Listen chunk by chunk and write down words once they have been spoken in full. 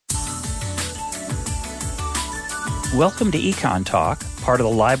Welcome to Econ Talk, part of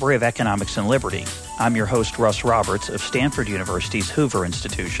the Library of Economics and Liberty. I'm your host, Russ Roberts of Stanford University's Hoover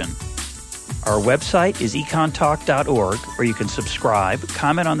Institution. Our website is econtalk.org, where you can subscribe,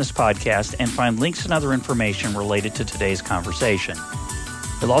 comment on this podcast, and find links and other information related to today's conversation.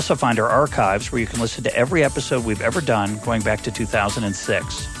 You'll also find our archives, where you can listen to every episode we've ever done going back to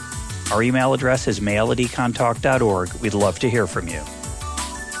 2006. Our email address is mail@econtalk.org. We'd love to hear from you.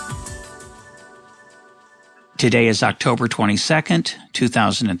 Today is October 22nd,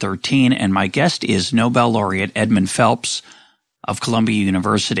 2013, and my guest is Nobel laureate Edmund Phelps of Columbia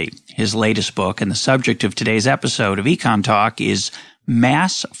University. His latest book and the subject of today's episode of Econ Talk is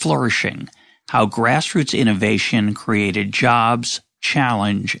Mass Flourishing: How Grassroots Innovation Created Jobs,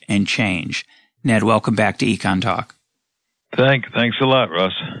 Challenge, and Change. Ned, welcome back to Econ Talk. Thanks a lot,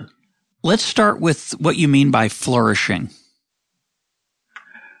 Russ. Let's start with what you mean by flourishing.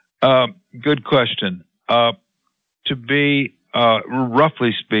 Good question. To be,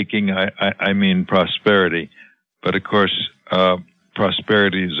 roughly speaking, I mean prosperity. But of course,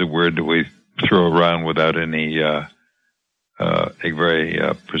 prosperity is a word that we throw around without any a very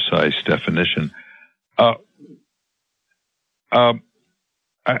precise definition. I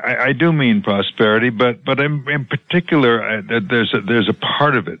do mean prosperity, but in particular, there's a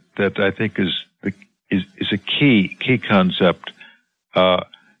part of it that I think is a key concept.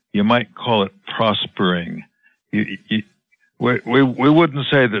 You might call it prospering. We wouldn't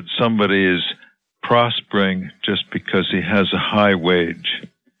say that somebody is prospering just because he has a high wage.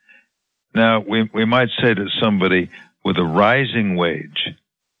 Now, we might say that somebody with a rising wage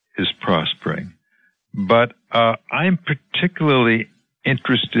is prospering. But I'm particularly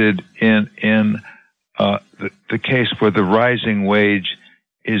interested in the case where the rising wage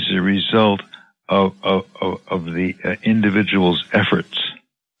is a result of the individual's efforts.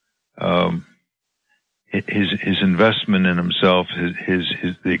 His investment in himself,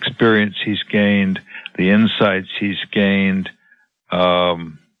 the experience he's gained, the insights he's gained, that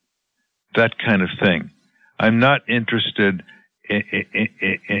kind of thing. I'm not interested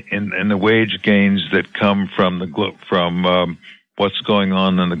in the wage gains that come from what's going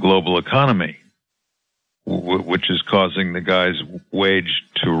on in the global economy, which is causing the guy's wage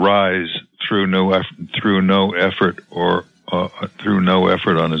to rise through no effort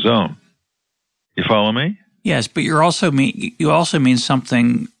on his own. You follow me? Yes, but you also mean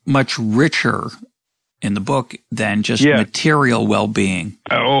something much richer in the book than just material well-being.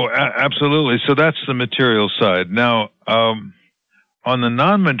 Oh, absolutely. So that's the material side. Now, on the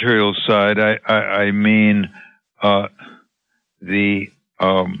non-material side, I mean the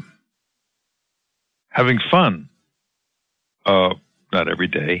having fun. Not every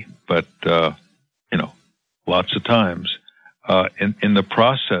day, but lots of times in the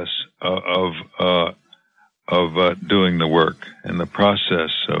process of doing the work, in the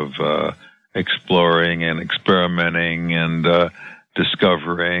process of exploring and experimenting and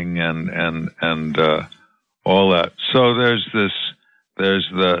discovering and all that. So there's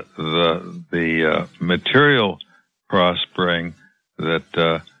the material prospering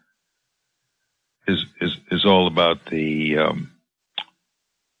that is all about the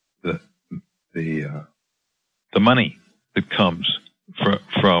money that comes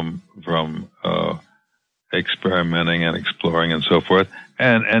from experimenting and exploring and so forth,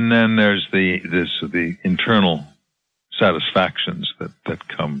 and then there's the internal satisfactions that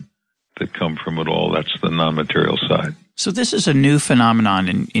come from it all. That's the non-material side. So this is a new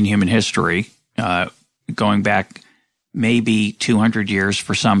phenomenon in human history, going back maybe 200 years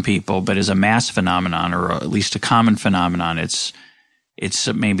for some people, but as a mass phenomenon, or at least a common phenomenon, it's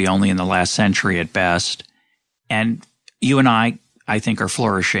maybe only in the last century at best. And you and I think, are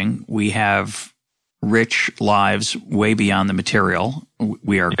flourishing. We have rich lives way beyond the material.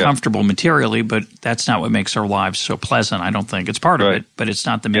 We are comfortable materially, but that's not what makes our lives so pleasant. I don't think it's part of it, but it's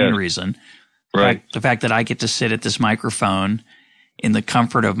not the main reason. Right. The fact that I get to sit at this microphone in the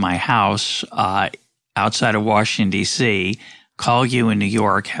comfort of my house outside of Washington, D.C., call you in New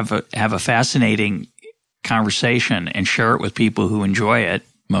York, have a fascinating conversation and share it with people who enjoy it,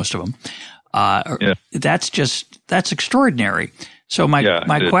 most of them. That's extraordinary. So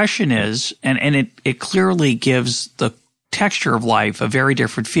my question is, and it clearly gives the texture of life a very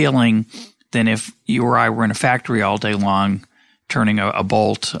different feeling than if you or I were in a factory all day long turning a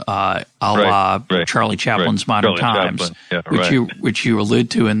bolt, a la Charlie Chaplin's Modern Times, which you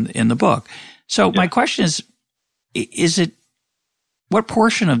allude to in the book. So my question is it what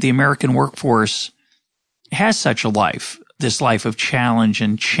portion of the American workforce has such a life, this life of challenge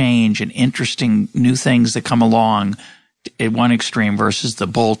and change and interesting new things that come along at one extreme versus the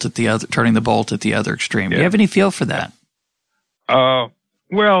bolt at the other, turning the bolt at the other extreme. Do you have any feel for that?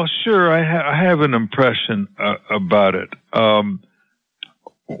 Well, sure. I have an impression about it.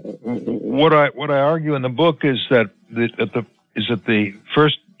 What I argue in the book is that the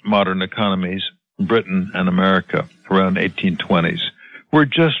first modern economies, Britain and America, around 1820s, were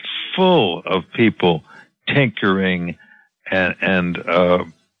just full of people tinkering and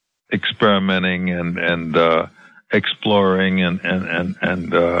experimenting and exploring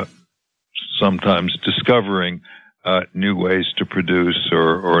and sometimes discovering new ways to produce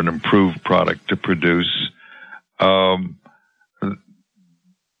or an improved product to produce.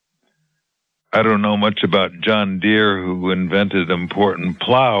 I don't know much about John Deere, who invented the important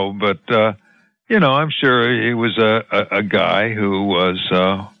plow, but I'm sure he was a guy who was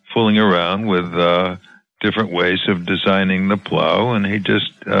fooling around with different ways of designing the plow, and he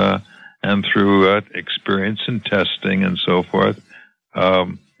just and through experience and testing and so forth,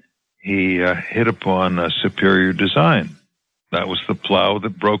 he hit upon a superior design. That was the plow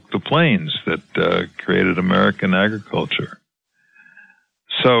that broke the plains, that created American agriculture.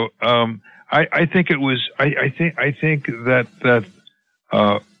 So I think it was. I think that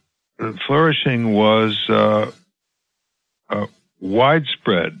flourishing was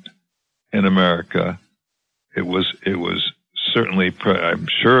widespread in America. It was certainly. I'm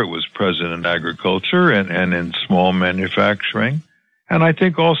sure it was present in agriculture and in small manufacturing, and I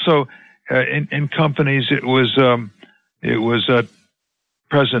think also in companies it was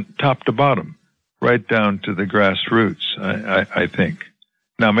present top to bottom, right down to the grassroots. I think.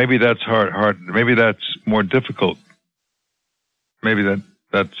 Now maybe that's hard. Maybe that's more difficult. Maybe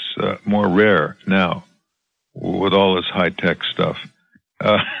that's more rare now with all this high tech stuff.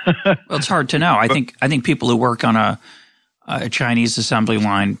 Well, it's hard to know. I think people who work on a Chinese assembly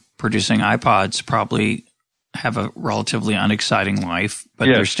line producing iPods probably have a relatively unexciting life, but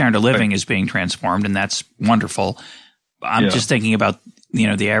their standard of living is being transformed, and that's wonderful. I'm just thinking about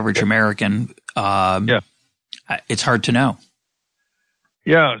the average American. It's hard to know.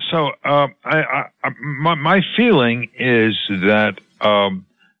 Yeah. So my feeling is that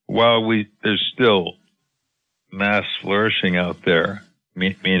while there's still mass flourishing out there,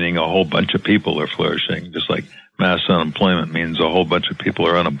 meaning a whole bunch of people are flourishing, just like mass unemployment means a whole bunch of people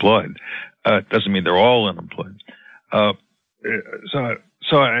are unemployed. It doesn't mean they're all unemployed. So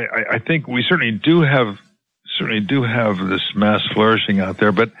I think we certainly do have this mass flourishing out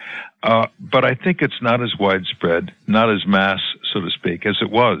there, but I think it's not as widespread, not as mass, so to speak, as it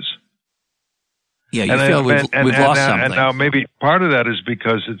was. Yeah, you feel we've lost something. And now maybe part of that is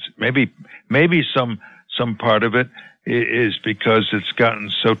because it's maybe some part of it is because it's gotten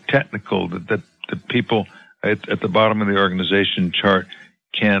so technical that the people at the bottom of the organization chart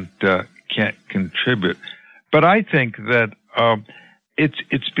can't contribute. But I think that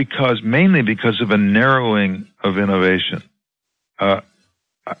it's mainly because of a narrowing of innovation. I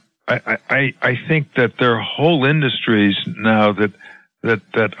think that there are whole industries now that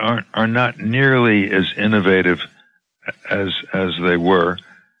are not nearly as innovative as they were,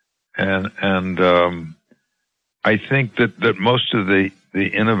 and I think that most of the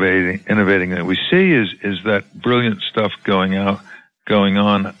innovating that we see is that brilliant stuff going on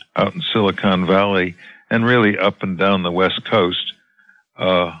out in Silicon Valley and really up and down the West Coast,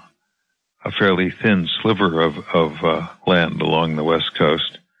 a fairly thin sliver of land along the West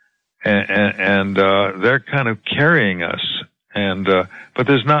Coast, and they're kind of carrying us. But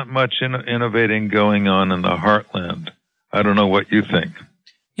there's not much innovating going on in the heartland. I don't know what you think.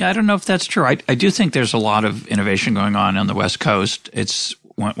 Yeah, I don't know if that's true. I do think there's a lot of innovation going on the West Coast. It's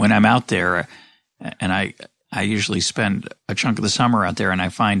when I'm out there, and I usually spend a chunk of the summer out there, and I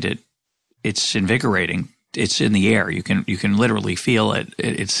find it's invigorating. It's in the air. You can literally feel it.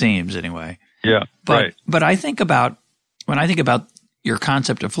 It seems anyway. Yeah, right. But when I think about your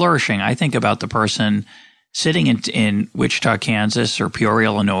concept of flourishing, I think about the person sitting in Wichita, Kansas, or Peoria,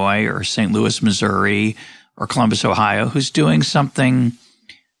 Illinois, or St. Louis, Missouri, or Columbus, Ohio, who's doing something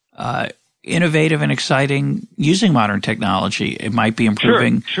innovative and exciting using modern technology. It might be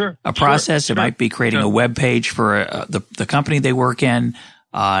improving a process. It might be creating a web page for the company they work in.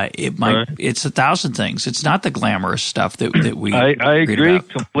 It's 1,000 things. It's not the glamorous stuff that we I agree about.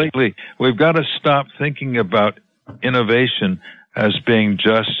 Completely. We've got to stop thinking about innovation as being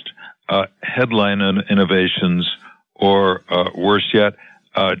just headline innovations, or worse yet,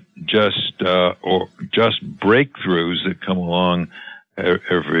 just breakthroughs that come along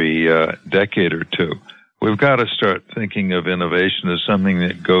every decade or two. We've got to start thinking of innovation as something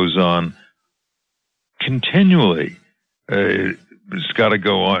that goes on continually. It's got to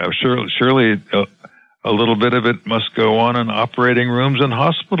go on. Surely a little bit of it must go on in operating rooms and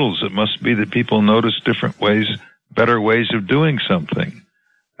hospitals. It must be that people notice different ways, better ways of doing something.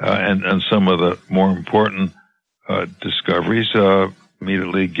 And some of the more important discoveries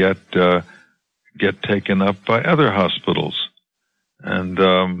immediately get taken up by other hospitals. And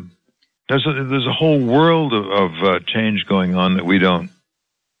there's a whole world of change going on that we don't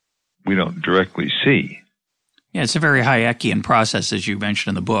directly see. Yeah, it's a very Hayekian process, as you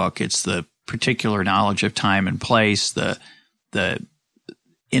mentioned in the book. It's the particular knowledge of time and place, the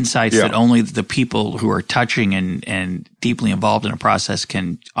insights that only the people who are touching and deeply involved in a process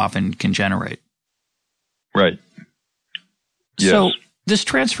can generate. Right. Yes. So this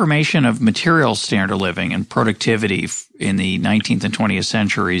transformation of material standard of living and productivity in the 19th and 20th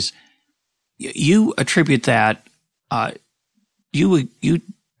centuries, you attribute that, you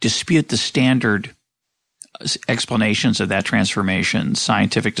dispute the standard explanations of that transformation,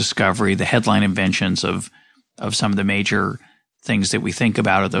 scientific discovery, the headline inventions of some of the major things that we think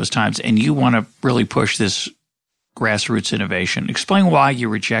about at those times, and you want to really push this grassroots innovation. Explain why you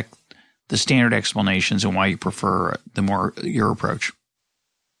reject the standard explanations and why you prefer your approach.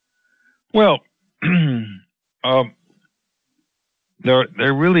 Well,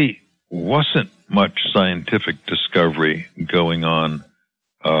 there really wasn't much scientific discovery going on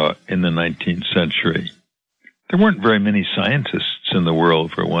in the 19th century. There weren't very many scientists in the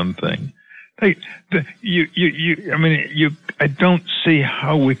world, for one thing. I don't see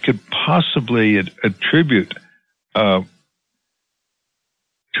how we could possibly attribute 2%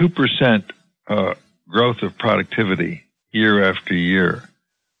 growth of productivity year after year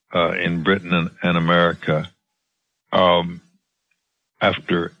in Britain and America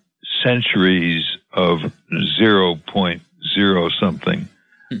after centuries of 0.0 something.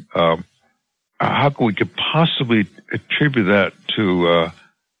 How could we possibly attribute that to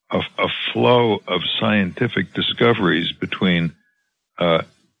a flow of scientific discoveries between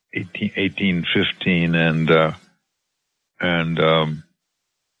 1815 and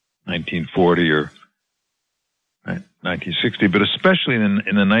 1940 or 1960, but especially in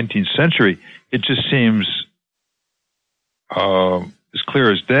the 19th century, it just seems as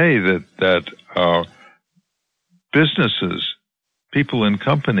clear as day that businesses, people in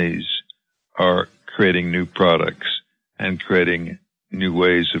companies, are creating new products and creating new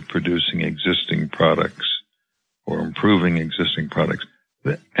ways of producing existing products or improving existing products.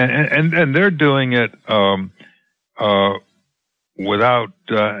 And they're doing it without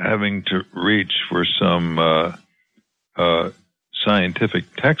having to reach for some scientific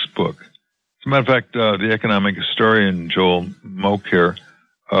textbook. As a matter of fact, the economic historian Joel Mokyr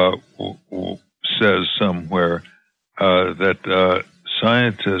says somewhere that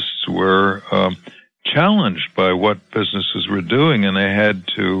scientists were challenged by what businesses were doing, and they had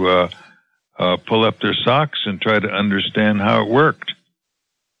to pull up their socks and try to understand how it worked,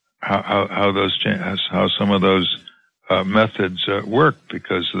 how some of those methods worked,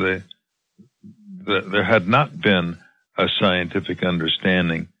 because there had not been a scientific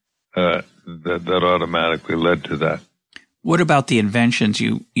understanding that automatically led to that. What about the inventions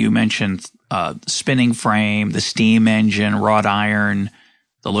you mentioned? Spinning frame, the steam engine, wrought iron,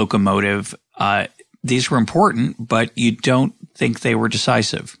 the locomotive. These were important, but you don't think they were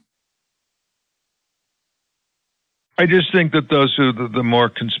decisive. I just think that those are the more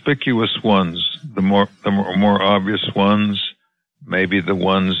conspicuous ones, the more obvious ones, maybe the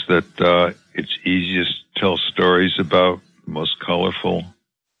ones that it's easiest to tell stories about, the most colorful.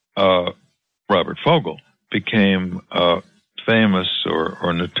 Robert Vogel became famous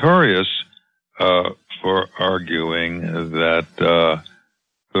or notorious for arguing that the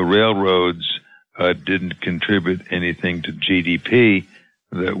railroads didn't contribute anything to GDP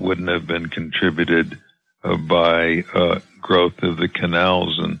that wouldn't have been contributed by growth of the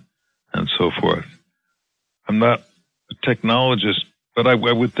canals and so forth. I'm not a technologist, but I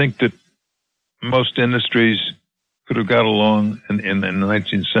would think that most industries could have got along in the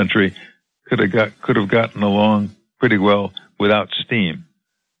 19th century, could have gotten along pretty well without steam.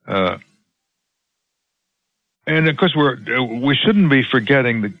 And of course, we shouldn't be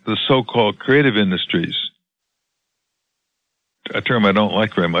forgetting the so-called creative industries, a term I don't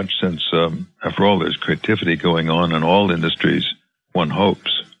like very much, since after all, there's creativity going on in all industries. One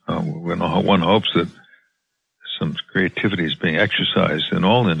hopes that some creativity is being exercised in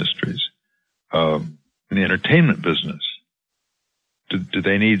all industries. In the entertainment business, do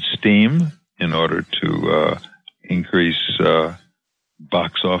they need steam in order to increase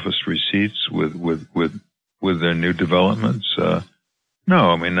box office receipts with their new developments?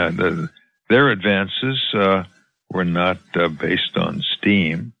 No, I mean their advances were not based on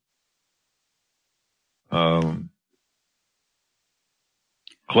steam.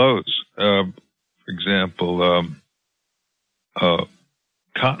 clothes. For example,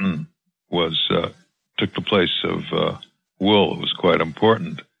 cotton took the place of wool. It was quite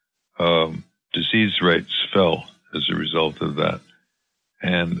important. Disease rates fell as a result of that.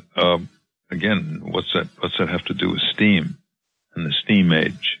 And again, what's that have to do with steam and the steam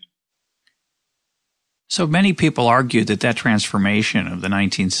age? So many people argue that transformation of the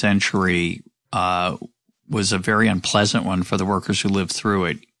 19th century was a very unpleasant one for the workers who lived through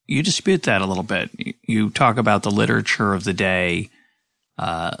it. You dispute that a little bit. You talk about the literature of the day,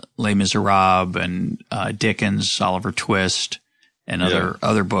 Les Miserables and Dickens, Oliver Twist, and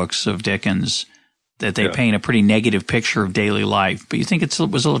other books of Dickens, that they paint a pretty negative picture of daily life. But you think it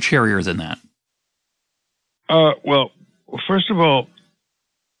was a little cheerier than that? Well, first of all,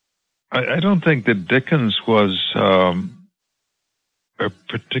 I don't think that Dickens was a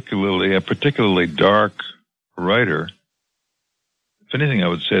particularly dark writer. If anything, I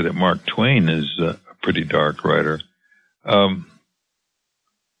would say that Mark Twain is a pretty dark writer.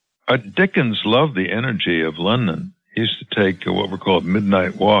 Dickens loved the energy of London. He used to take what were called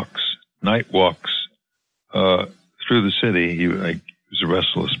night walks through the city. He was a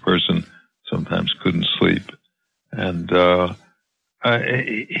restless person, sometimes couldn't sleep, and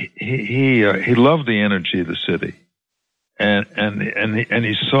he loved the energy of the city, and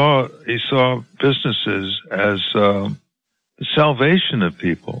he saw businesses as the salvation of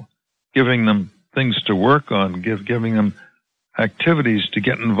people, giving them things to work on, giving them activities to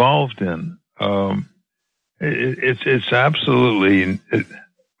get involved in. It's absolutely.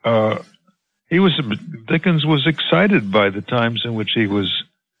 Dickens was excited by the times in which he was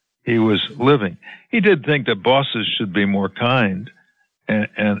living. He did think that bosses should be more kind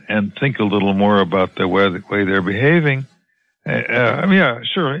and think a little more about the way they're behaving.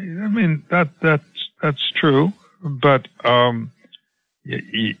 Sure. I mean that's true, but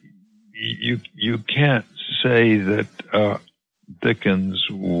you can't say that Dickens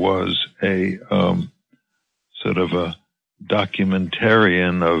was a sort of a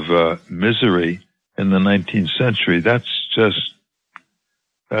documentarian of misery in the 19th century. That's just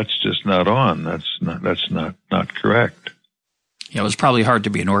not on. That's not correct. Yeah, it was probably hard to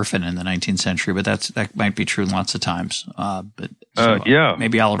be an orphan in the 19th century, but that might be true lots of times.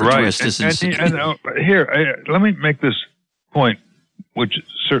 Maybe Oliver Twist isn't. Here, let me make this point, which is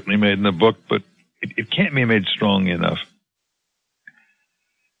certainly made in the book, but it can't be made strong enough.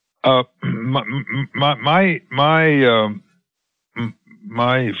 For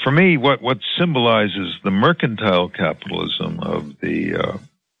me, what symbolizes the mercantile capitalism of the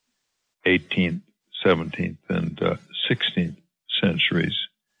 18th, 17th, and 16th centuries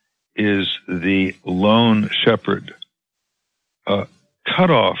is the lone shepherd, cut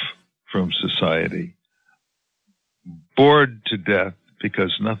off from society, bored to death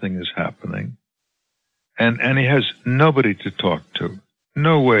because nothing is happening, and he has nobody to talk to.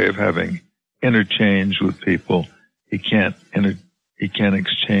 No way of having interchange with people. He can't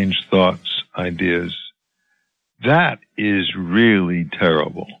exchange thoughts, ideas. That is really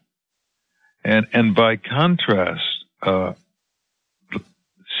terrible. And by contrast,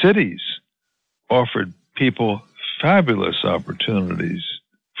 cities offered people fabulous opportunities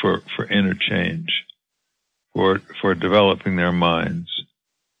for interchange, for developing their minds.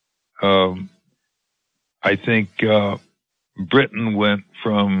 I think Britain went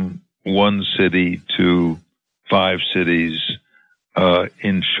from one city to 5 cities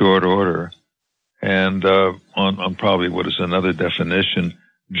in short order, and on probably what is another definition,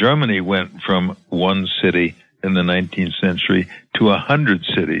 Germany went from one city in the 19th century to 100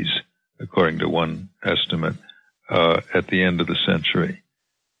 cities, according to one estimate, at the end of the century.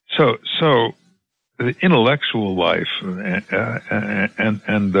 So the intellectual life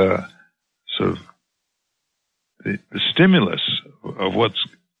and sort of the stimulus of what's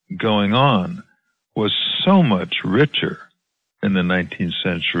going on was so much richer in the 19th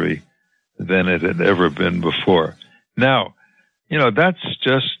century than it had ever been before. Now, that's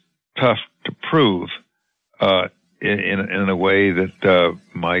just tough to prove in a way that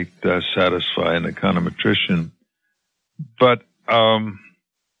might satisfy an econometrician. But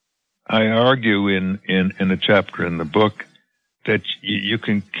I argue in a chapter in the book that you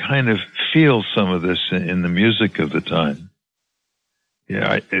can kind of feel some of this in the music of the time.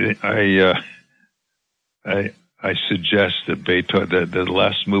 Yeah, I suggest that Beethoven, the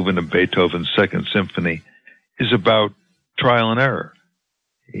last movement of Beethoven's Second Symphony, is about trial and error.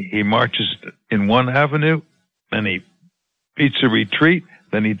 He marches in one avenue, then he beats a retreat,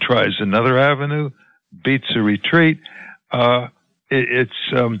 then he tries another avenue, beats a retreat. I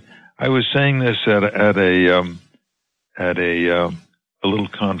I was saying this at a little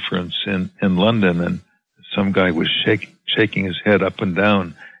conference in London, and some guy was shaking his head up and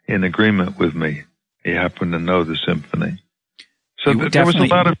down in agreement with me. He happened to know the symphony. So there's a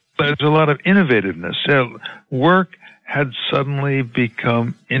lot of innovativeness. So work had suddenly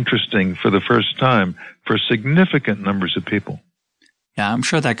become interesting for the first time for significant numbers of people. Yeah, I'm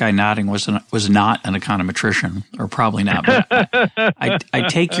sure that guy nodding was not an econometrician, or probably not. But I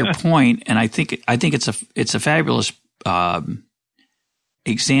take your point, and I think it's a fabulous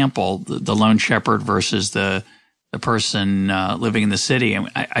example, the lone shepherd versus the person living in the city. And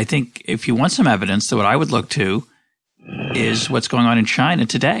I think if you want some evidence, what I would look to is what's going on in China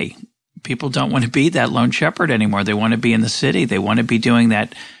today. People don't want to be that lone shepherd anymore. They want to be in the city. They want to be doing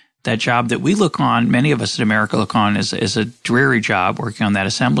that job that we look on, many of us in America look on as a dreary job, working on that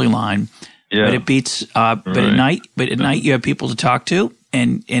assembly line. Yeah. But it beats. But at night you have people to talk to,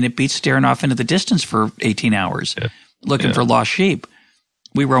 and it beats staring off into the distance for 18 hours, looking for lost sheep.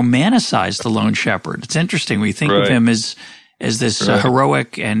 We romanticize the lone shepherd. It's interesting. We think of him as this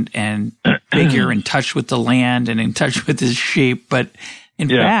heroic and figure in touch with the land and in touch with his sheep. But in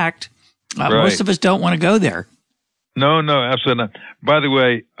fact, most of us don't want to go there. No, absolutely not. By the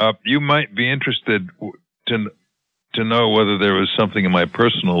way, you might be interested to know whether there was something in my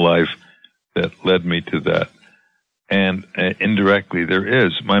personal life that led me to that. And indirectly, there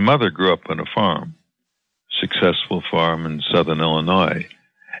is. My mother grew up on a farm, successful farm in southern Illinois.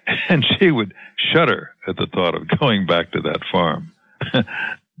 And she would shudder at the thought of going back to that farm.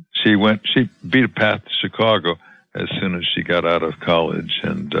 She beat a path to Chicago as soon as she got out of college,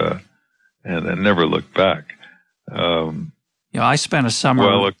 and never looked back. I spent a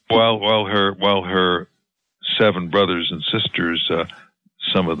summer while her 7 brothers and sisters,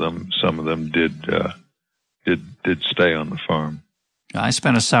 some of them did stay on the farm. I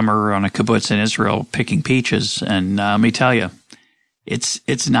spent a summer on a kibbutz in Israel picking peaches, and let me tell you,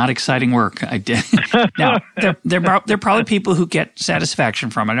 it's not exciting work. I did. Now there are probably people who get satisfaction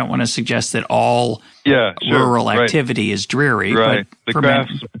from it. I don't want to suggest that all rural activity is dreary. Right. But the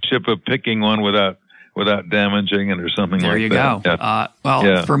craftsmanship of picking one without damaging it or something like that. There you go.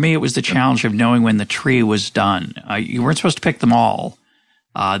 Yeah. For me, it was the challenge of knowing when the tree was done. You weren't supposed to pick them all.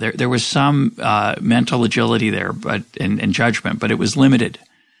 There was some mental agility there, and judgment, but it was limited.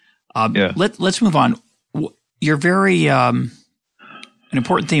 Let's move on. You're very an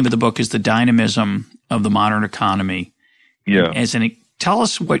important theme of the book is the dynamism of the modern economy. Yeah. Tell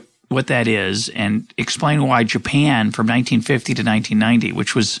us what that is, and explain why Japan from 1950 to 1990,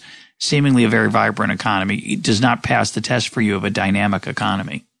 which was seemingly a very vibrant economy, does not pass the test for you of a dynamic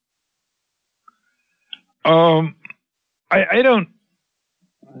economy. I don't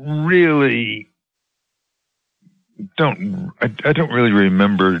really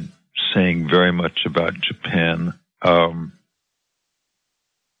remember saying very much about Japan.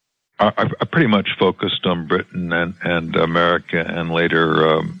 I pretty much focused on Britain and America, and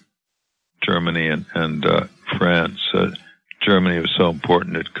later Germany and France. Germany was so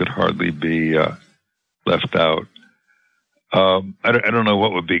important it could hardly be left out. I don't know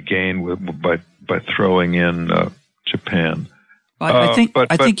what would be gained by throwing in Japan. I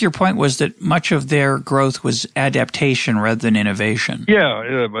think your point was that much of their growth was adaptation rather than innovation.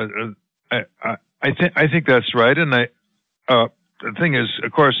 Yeah, but I think that's right, and the thing is,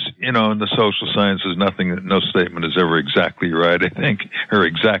 of course, in the social sciences, no statement is ever exactly right, I think, or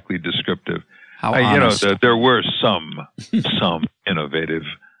exactly descriptive. How honest. There were some innovative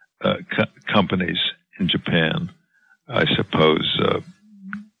companies in Japan, I suppose,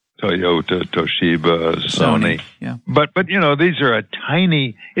 Toyota, Toshiba, Sony. Yeah. But these are a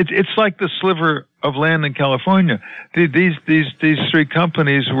tiny. It's like the sliver of land in California. These 3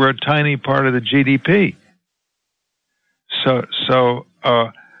 companies were a tiny part of the GDP. So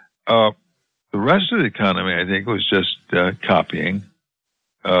the rest of the economy, I think, was just copying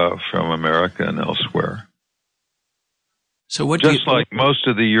from America and elsewhere. So like most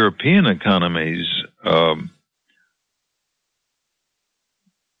of the European economies,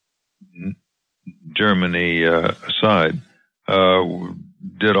 Germany aside,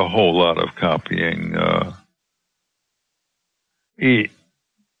 did a whole lot of copying. Later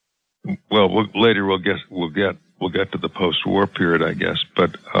we'll get to the post-war period, I guess.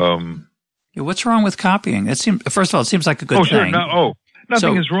 But what's wrong with copying? First of all, it seems like a good thing. Sure.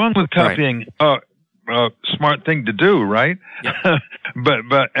 Nothing is wrong with copying. Right. Smart thing to do, right? Yeah. but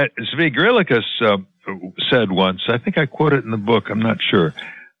Zvi Grilikus said once, I think I quote it in the book, I'm not sure.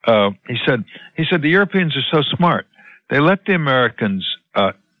 He said the Europeans are so smart. They let the Americans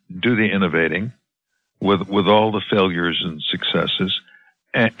do the innovating with all the failures and successes,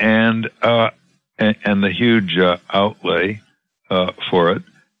 and the huge outlay for it,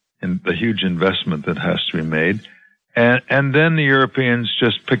 and the huge investment that has to be made, and then the Europeans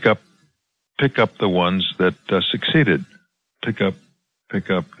just pick up the ones that succeeded, pick up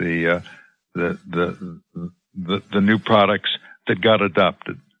the new products that got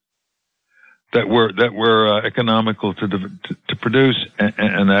adopted, that were economical to produce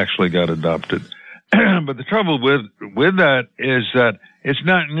and actually got adopted. But the trouble with that is that it's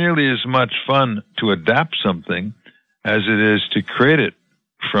not nearly as much fun to adapt something as it is to create it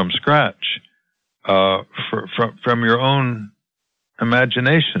from scratch, from your own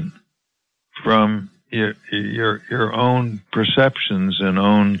imagination, from your own perceptions and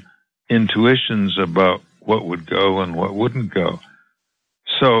own intuitions about what would go and what wouldn't go.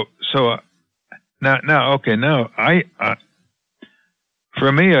 So now,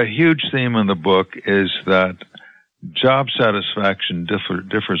 for me, a huge theme in the book is that job satisfaction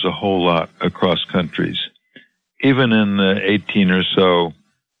differs a whole lot across countries. Even in the 18 or so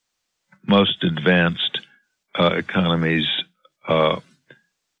most advanced economies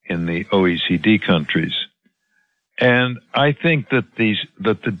in the OECD countries, and I think that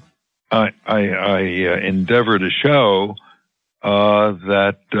I endeavor to show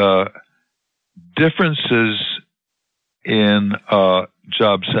that differences in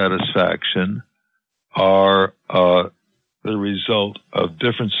job satisfaction are the result of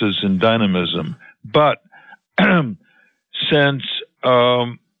differences in dynamism. But since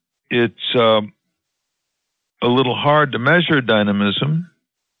it's a little hard to measure dynamism,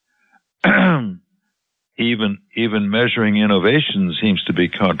 even measuring innovation seems to be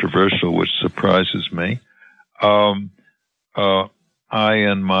controversial, which surprises me. I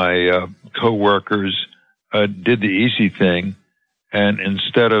and my co-workers did the easy thing, and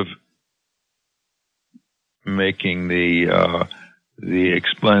instead of making the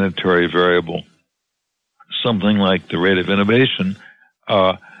explanatory variable something like the rate of innovation,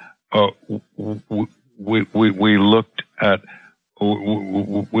 we looked at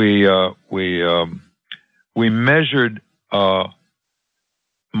we measured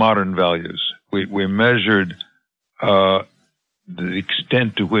modern values. We measured the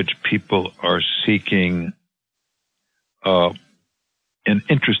extent to which people are seeking an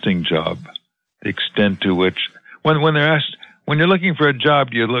interesting job, the extent to which, when they're asked, when you're looking for a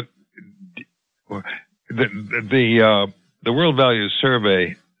job, do you look, the World Values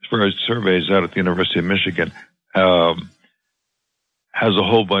Survey, as far as surveys out at the University of Michigan, has a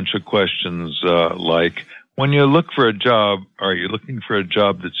whole bunch of questions like, when you look for a job, are you looking for a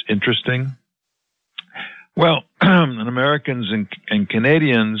job that's interesting? Well, Americans and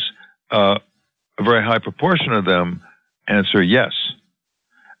Canadians, a very high proportion of them answer yes.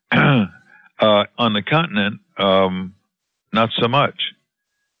 On the continent, not so much.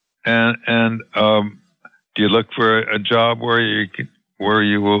 And do you look for a job where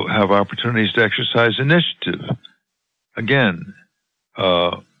you will have opportunities to exercise initiative? Again,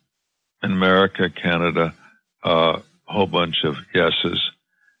 in America, Canada, a whole bunch of yeses,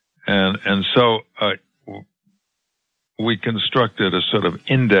 and so we constructed a sort of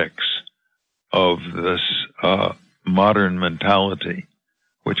index of this modern mentality,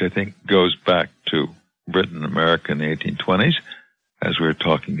 which I think goes back to Britain, America in the 1820s, as we were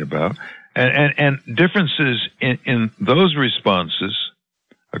talking about, and differences in those responses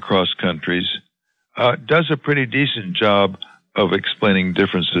across countries does a pretty decent job of explaining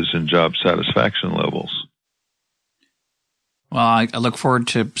differences in job satisfaction levels. Well, I look forward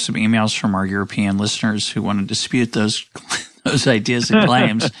to some emails from our European listeners who want to dispute those ideas and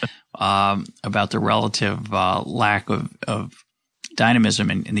claims about the relative lack of dynamism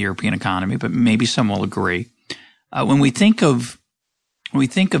in the European economy, but maybe some will agree. When we think of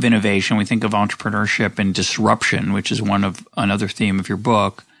innovation, we think of entrepreneurship and disruption, which is another theme of your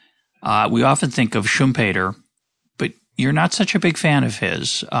book. We often think of Schumpeter, but you're not such a big fan of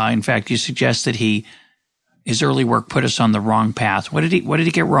his. In fact, you suggest that his early work put us on the wrong path. What did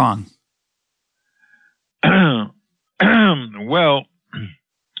he get wrong? Well,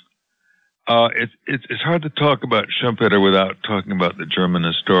 it's hard to talk about Schumpeter without talking about the German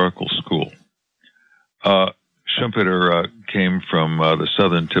historical school. Schumpeter came from the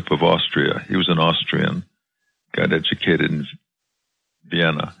southern tip of Austria. He was an Austrian, got educated in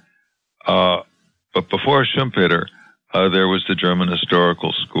Vienna. But before Schumpeter, there was the German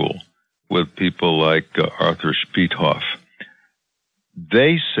historical school with people like Arthur Spiethoff.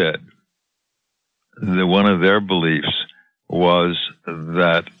 They said that one of their beliefs was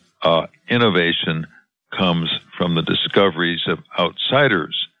that innovation comes from the discoveries of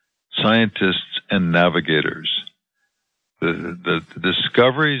outsiders, scientists and navigators. the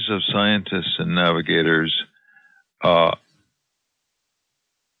discoveries of scientists and navigators are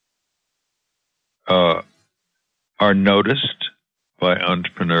noticed by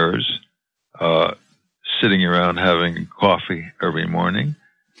entrepreneurs sitting around having coffee every morning,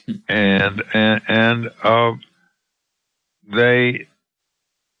 and they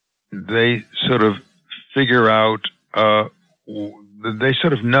sort of figure out, they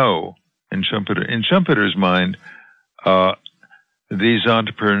sort of know in Schumpeter's mind, these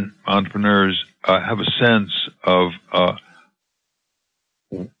entrepreneurs have a sense of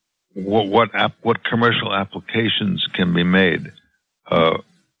what commercial applications can be made from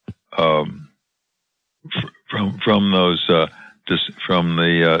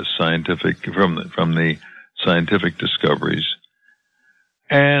the scientific discoveries,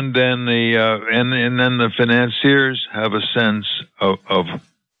 and then the financiers have a sense of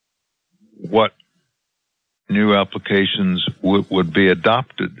what new applications would be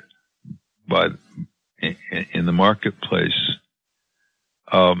adopted in the marketplace.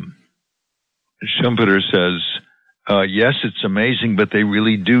 Schumpeter says, yes, it's amazing, but they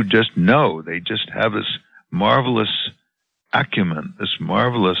really do just know. They just have this marvelous acumen, this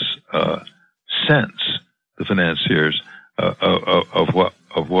marvelous sense, the financiers, of what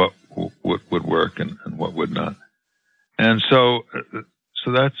would work and what would not. And so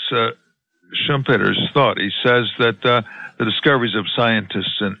that's Schumpeter's thought. He says that the discoveries of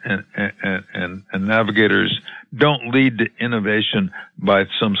scientists and navigators don't lead to innovation by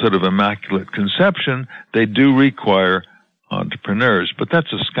some sort of immaculate conception. They do require entrepreneurs, but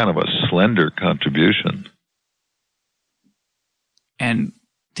that's kind of a slender contribution. And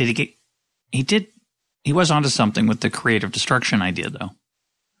he was onto something with the creative destruction idea, though.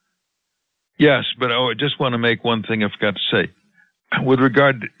 Yes, but I just want to make one thing I forgot to say. With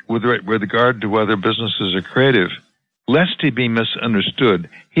regard to whether businesses are creative, lest he be misunderstood,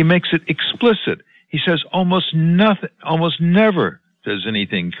 he makes it explicit. He says almost never does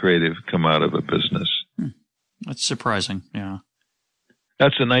anything creative come out of a business. That's surprising, yeah.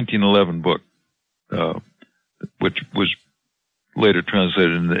 That's a 1911 book, which was later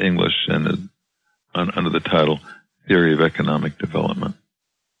translated into English and under the title Theory of Economic Development.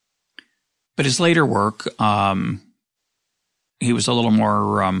 But his later work, he was a little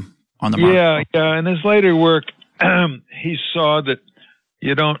more on the mark. Yeah. In his later work, he saw that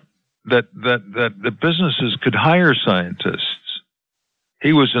that the businesses could hire scientists.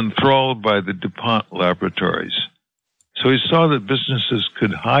 He was enthralled by the DuPont laboratories. So he saw that businesses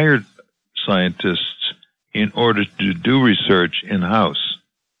could hire scientists in order to do research in-house.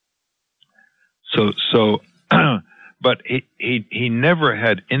 So, but he never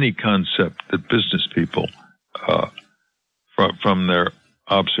had any concept that business people, from their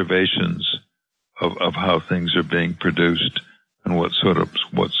observations of how things are being produced and what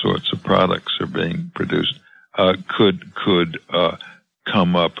sorts of products are being produced, could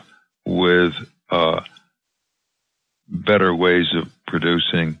come up with better ways of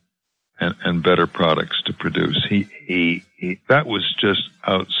producing and better products to produce. He that was just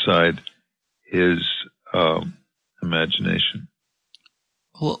outside his imagination.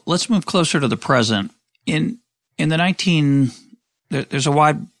 Well, let's move closer to the present. In the there's a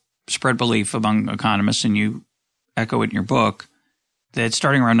widespread belief among economists, and you echo it in your book, that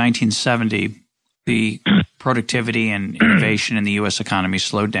starting around 1970, the productivity and innovation in the U.S. economy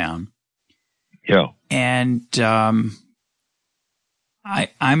slowed down. Yeah. And I'm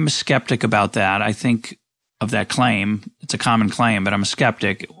a skeptic about that. I think of that claim. It's a common claim, but I'm a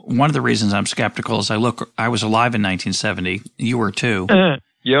skeptic. One of the reasons I'm skeptical is I was alive in 1970. You were too.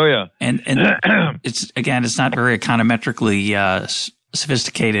 Yeah. And it's not very econometrically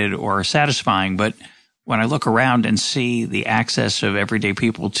sophisticated or satisfying, but when I look around and see the access of everyday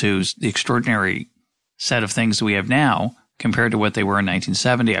people to the extraordinary set of things that we have now compared to what they were in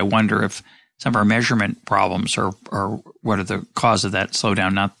 1970, I wonder if some of our measurement problems are what are the cause of that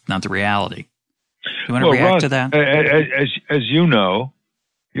slowdown, not the reality. You want to react Ross, to that? As you know,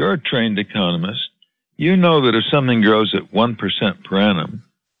 you're a trained economist. You know that if something grows at 1% per annum,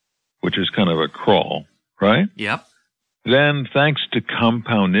 which is kind of a crawl, right? Yep. Then, thanks to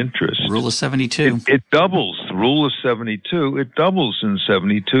compound interest, Rule of 72. It doubles. The rule of 72, it doubles in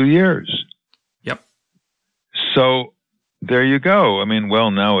 72 years. Yep. So there you go. I mean,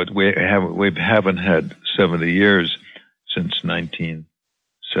 well, now we haven't had 70 years since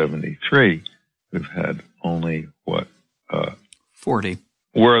 1973. We've had only 40.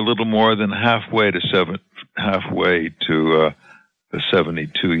 We're a little more than halfway to the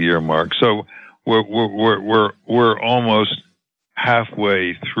 72-year mark. So we're almost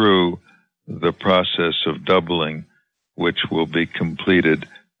halfway through the process of doubling which will be completed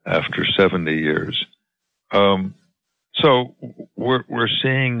after 70 years. So we're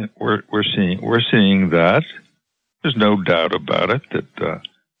seeing that. There's no doubt about it that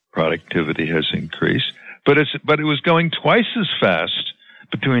productivity has increased, but it was going twice as fast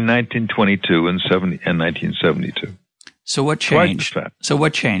between 1922 and 1972. So what changed?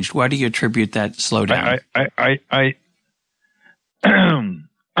 Why do you attribute that slowdown?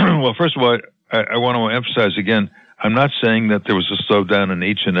 Well, first of all, I want to emphasize again, I'm not saying that there was a slowdown in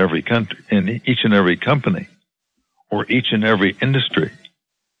each and every country, in each and every company, or each and every industry.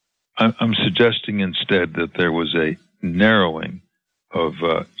 I'm suggesting instead that there was a narrowing of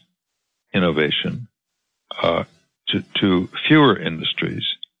innovation to fewer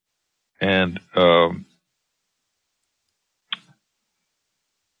industries, and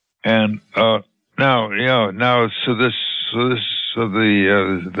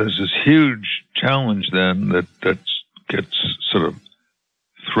there's this huge challenge then that gets sort of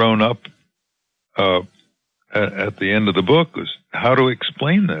thrown up at the end of the book, was how to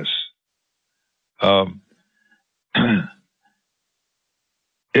explain this.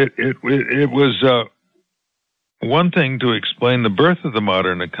 It was one thing to explain the birth of the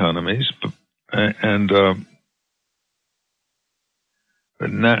modern economies, but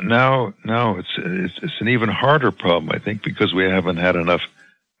now it's an even harder problem, I think, because we haven't had enough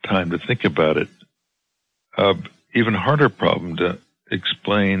time to think about it. Even harder problem to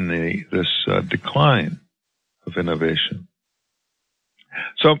explain this decline of innovation.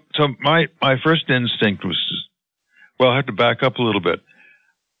 So my first instinct was, I have to back up a little bit.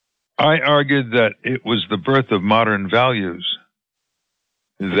 I argued that it was the birth of modern values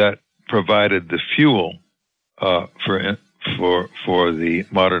that provided the fuel for the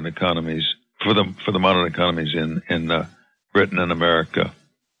modern economies, for the modern economies in Britain and America,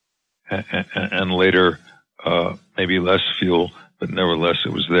 and later maybe less fuel, but nevertheless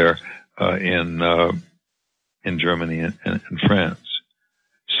it was there in Germany and France.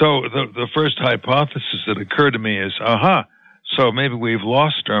 So the first hypothesis that occurred to me is, so maybe we've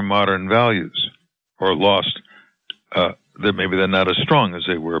lost our modern values, or lost that maybe they're not as strong as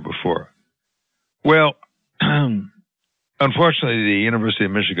they were before. Well, unfortunately, the University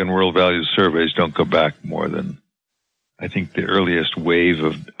of Michigan World Values Surveys don't go back more than, I think the earliest wave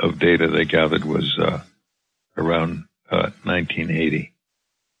of data they gathered was around 1980.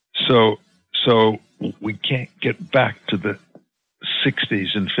 So we can't get back to the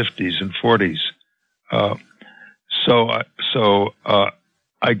 60s and 50s and 40s. So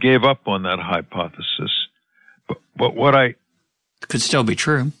I gave up on that hypothesis. But what I could still be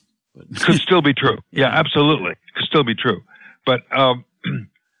true. Could still be true. Yeah, absolutely. Could still be true. But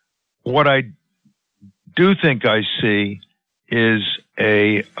what I do think I see is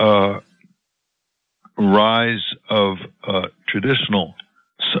a rise of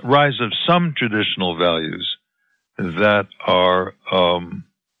some traditional values that are,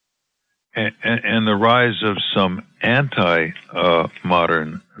 and the rise of some anti-modern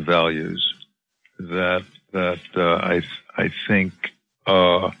values that I think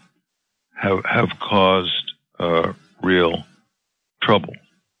have caused real trouble.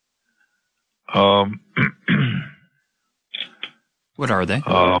 What are they?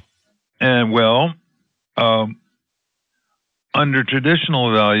 Under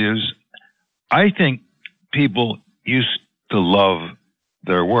traditional values, I think people used to love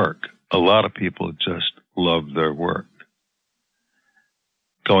their work. A lot of people just loved their work.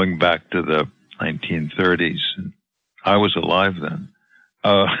 Going back to the 1930s, I was alive then.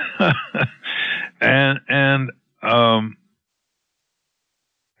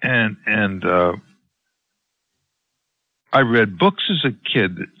 I read books as a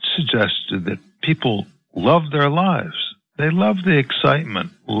kid that suggested that people loved their lives. They loved the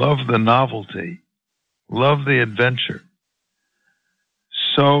excitement, loved the novelty, loved the adventure.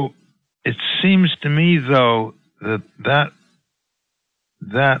 So it seems to me, though, that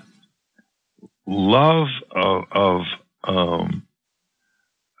love of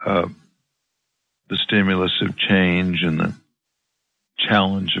the stimulus of change and the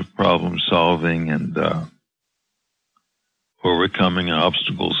challenge of problem solving and overcoming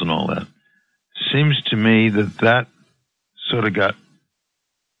obstacles and all that, seems to me that sort of got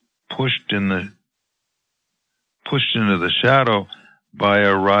pushed into the shadow by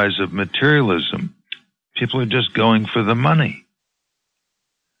a rise of materialism. People are just going for the money.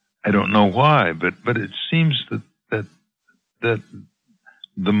 I don't know why, but it seems that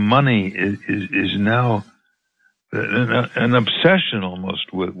the money is now an obsession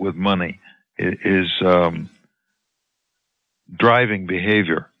almost with money is driving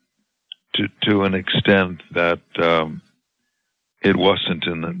behavior to an extent that it wasn't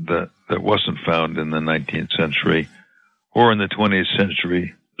that wasn't found in the 19th century or in the 20th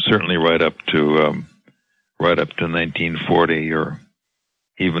century. Certainly, right up to 1940 or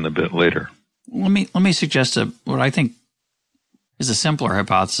even a bit later. Let me suggest what I think is a simpler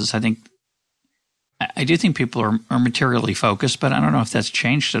hypothesis. I do think people are materially focused, but I don't know if that's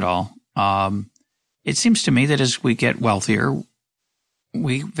changed at all. It seems to me that as we get wealthier,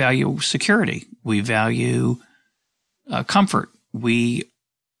 we value security. We value comfort. We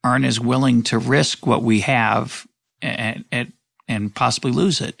aren't as willing to risk what we have and possibly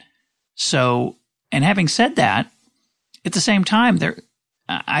lose it. So, and having said that, at the same time,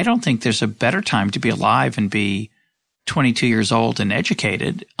 I don't think there's a better time to be alive and be 22 years old and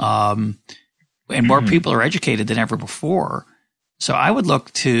educated. And more people are educated than ever before. So I would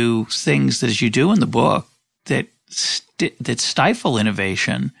look to things that, as you do in the book, that stifle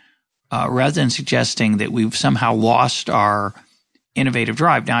innovation, rather than suggesting that we've somehow lost our innovative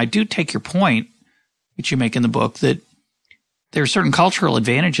drive. Now, I do take your point, which you make in the book, that there are certain cultural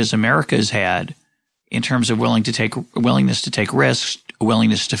advantages America has had in terms of willingness to take risks,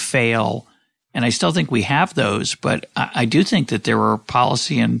 willingness to fail. And I still think we have those, but I do think that there are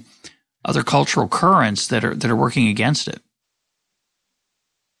policy and other cultural currents that are working against it.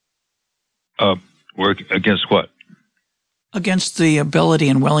 Work against what? Against the ability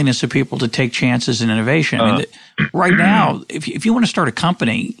and willingness of people to take chances in innovation. I mean, right now, if you want to start a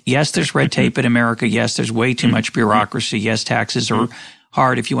company, yes, there's red tape in America. Yes, there's way too much bureaucracy. Yes, taxes are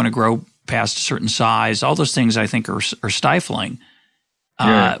hard if you want to grow past a certain size. All those things I think are stifling.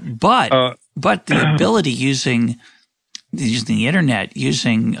 But the ability using the internet,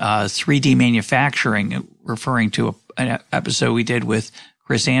 using 3D manufacturing, referring to an episode we did with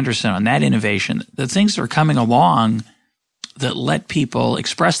Chris Anderson on that innovation, the things that are coming along that let people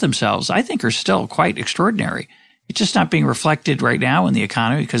express themselves, I think are still quite extraordinary. It's just not being reflected right now in the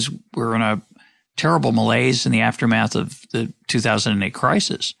economy because we're in a terrible malaise in the aftermath of the 2008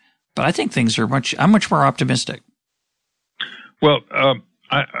 crisis. But I think things are I'm much more optimistic. Well, I'm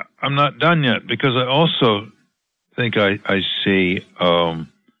not done yet because I also think I see a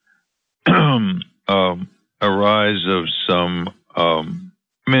rise of some.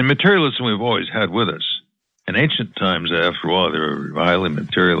 Materialism we've always had with us. In ancient times, after all, they were highly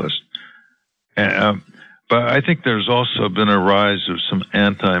materialist. But I think there's also been a rise of some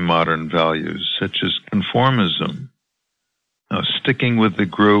anti-modern values, such as conformism, sticking with the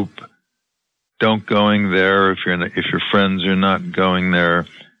group, don't going there if your friends are not going there,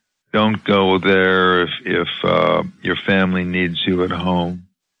 don't go there if your family needs you at home.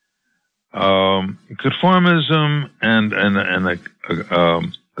 Conformism and a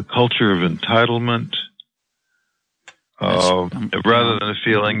culture of entitlement. Rather than a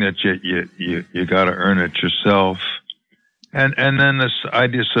feeling that you got to earn it yourself, and then this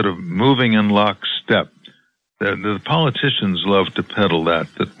idea sort of moving in lockstep. The politicians love to peddle that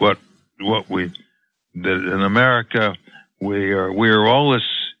in America we are all this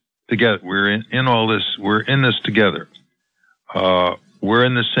together. We're in all this. We're in this together. We're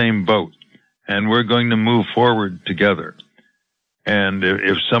in the same boat, and we're going to move forward together. And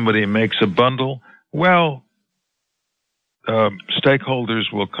if somebody makes a bundle, well.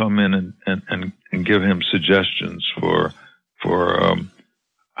 Stakeholders will come in and give him suggestions for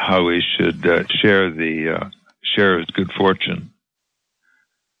how he should share his good fortune.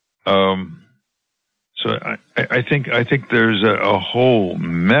 So I think there's a whole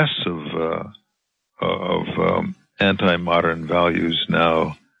mess of anti-modern values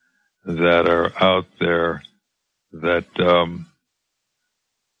now that are out there that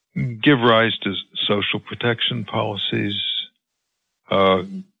give rise to social protection policies.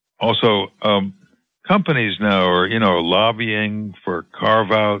 Also, companies now are, lobbying for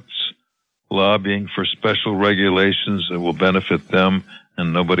carve-outs, lobbying for special regulations that will benefit them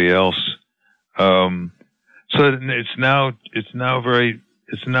and nobody else. So it's now very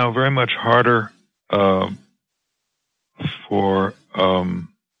much harder for.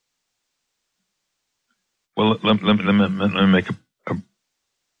 Well, let me make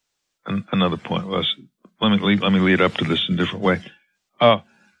another point. Let me lead up to this in a different way.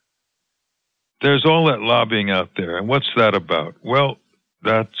 There's all that lobbying out there, and what's that about? Well,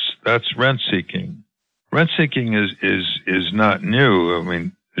 that's rent seeking. Rent seeking is not new. I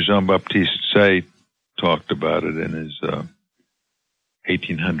mean, Jean-Baptiste Say talked about it in his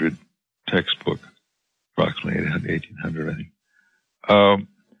 1800 textbook, approximately 1800, I think.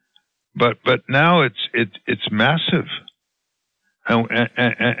 But now it's massive,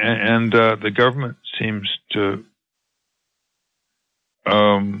 and the government seems to.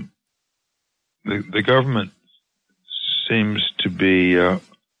 The government seems to be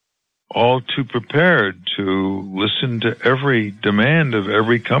all too prepared to listen to every demand of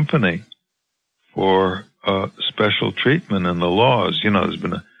every company for special treatment in the laws. There's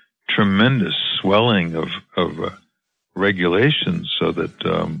been a tremendous swelling of regulations so that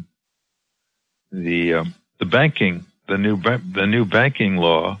the new banking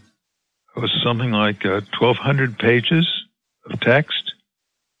law was something like 1,200 pages of text.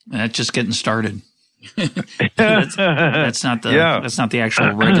 That's just getting started. that's not the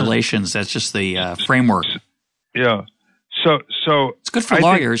actual regulations. That's just the framework. Yeah. So it's good for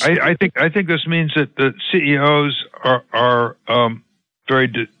lawyers. I think this means that the CEOs are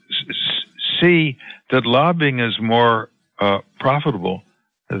see that lobbying is more profitable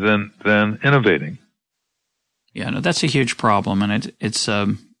than innovating. Yeah, no, that's a huge problem, and it's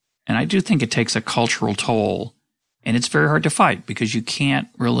and I do think it takes a cultural toll, and it's very hard to fight because you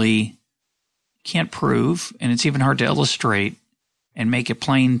can't prove, and it's even hard to illustrate and make it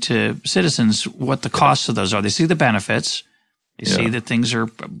plain to citizens what the costs of those are. They see the benefits, they see that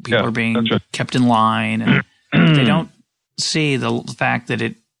people are being kept in line, and they don't see the fact that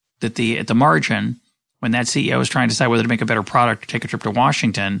at the margin, when that CEO is trying to decide whether to make a better product or take a trip to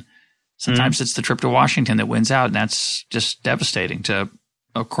Washington, sometimes it's the trip to Washington that wins out, and that's just devastating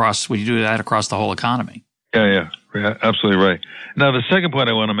when you do that across the whole economy. Yeah, absolutely right. Now, the second point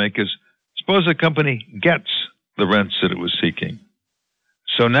I want to make is, suppose a company gets the rents that it was seeking.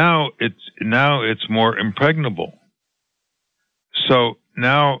 So now it's more impregnable. So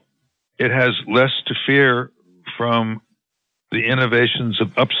now it has less to fear from the innovations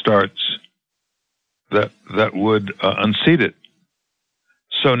of upstarts that would unseat it.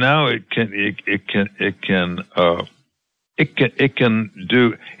 So now it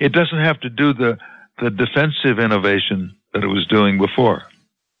doesn't have to do the defensive innovation that it was doing before.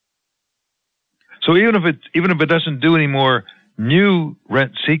 So even if it doesn't do any more new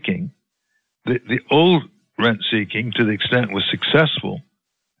rent seeking, the old rent seeking, to the extent it was successful,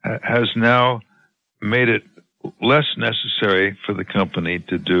 has now made it less necessary for the company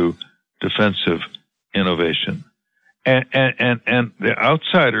to do defensive innovation. And the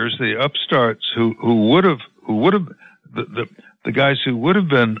outsiders, the upstarts who would have the guys who would have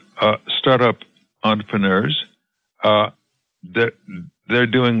been startup entrepreneurs, they're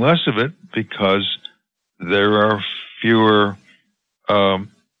doing less of it because there are fewer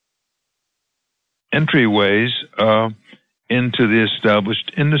entryways into the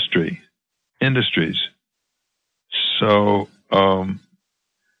established industries. So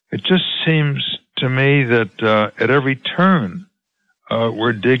it just seems to me that at every turn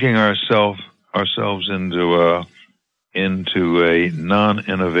we're digging ourselves into a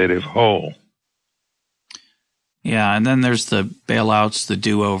non-innovative hole. Yeah, and then there's the bailouts, the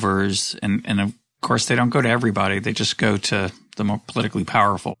do-overs, and of course they don't go to everybody. They just go to the more politically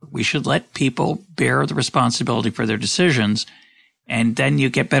powerful. We should let people bear the responsibility for their decisions, and then you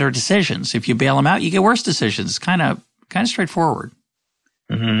get better decisions. If you bail them out, you get worse decisions. It's kind of straightforward.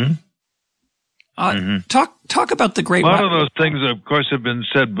 Mm-hmm. Talk about the great. A lot of those things, of course, have been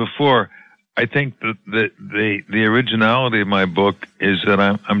said before. I think that the originality of my book is that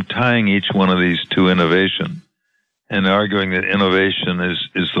I'm tying each one of these to innovation, and arguing that innovation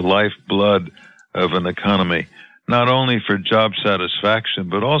is the lifeblood of an economy, not only for job satisfaction,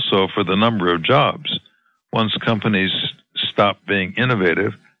 but also for the number of jobs. Once companies stop being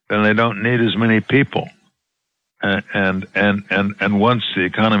innovative, then they don't need as many people. And once the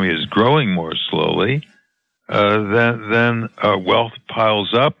economy is growing more slowly, then wealth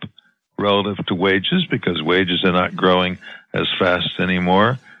piles up relative to wages, because wages are not growing as fast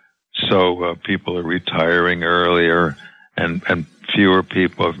anymore. So people are retiring earlier, and fewer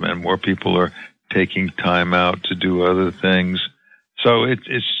people, and more people are taking time out to do other things. So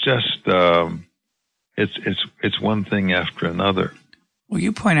it's just it's one thing after another. Well,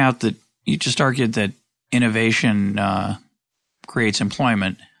 you point out that you just argued that innovation creates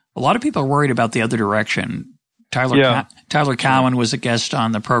employment. A lot of people are worried about the other direction. Tyler Cowen was a guest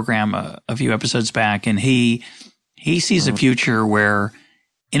on the program a few episodes back, and he sees a future where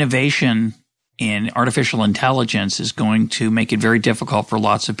innovation in artificial intelligence is going to make it very difficult for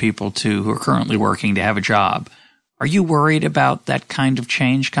lots of people who are currently working to have a job. Are you worried about that kind of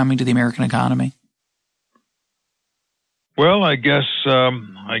change coming to the American economy? Well, I guess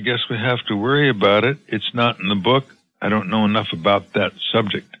we have to worry about it. It's not in the book. I don't know enough about that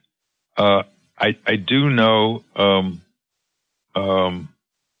subject. I do know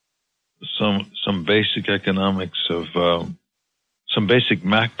some basic economics of some basic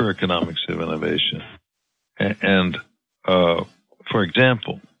macroeconomics of innovation, and for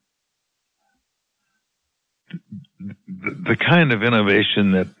example, the kind of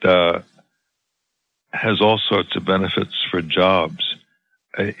innovation that has all sorts of benefits for jobs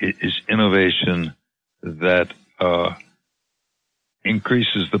is innovation that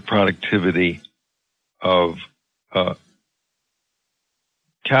increases the productivity of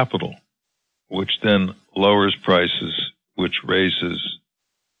capital, which then lowers prices, which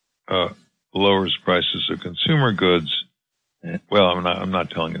lowers prices of consumer goods. Well, I'm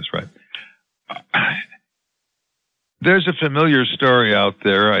not telling this right. There's a familiar story out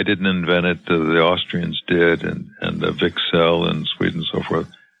there. I didn't invent it. The Austrians did, and Vixell in Sweden and so forth.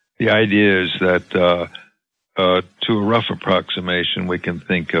 The idea is that to a rough approximation, we can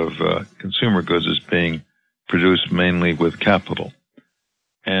think of consumer goods as being produced mainly with capital,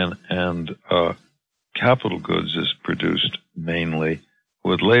 and capital goods is produced mainly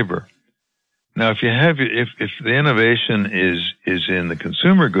with labor. Now, if the innovation is in the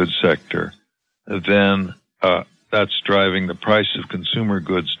consumer goods sector, then that's driving the price of consumer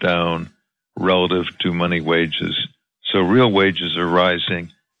goods down relative to money wages. So real wages are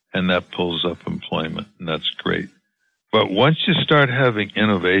rising, and that pulls up employment, and that's great. But once you start having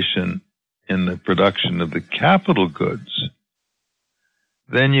innovation in the production of the capital goods,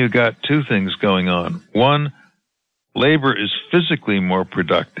 then you got two things going on. One, labor is physically more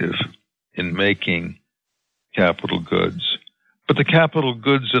productive in making capital goods, but the capital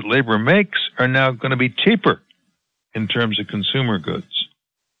goods that labor makes are now going to be cheaper in terms of consumer goods.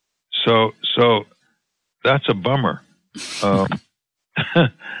 So that's a bummer. And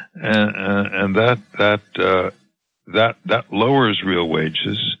that lowers real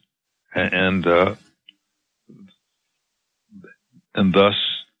wages and thus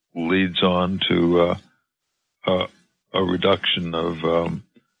leads on to a reduction of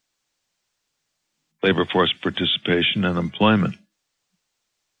labor force participation and employment.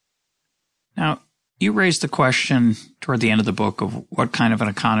 Now, you raised the question toward the end of the book of what kind of an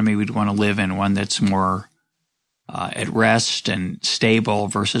economy we'd want to live in, one that's more at rest and stable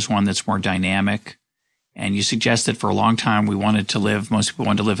versus one that's more dynamic. And you suggested for a long time most people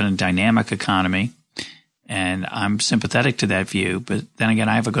wanted to live in a dynamic economy. And I'm sympathetic to that view. But then again,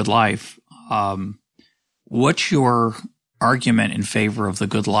 I have a good life. What's your argument in favor of the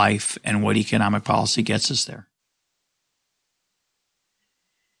good life and what economic policy gets us there?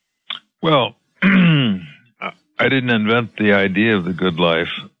 Well, I didn't invent the idea of the good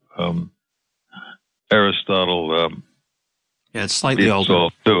life. Aristotle it's slightly older.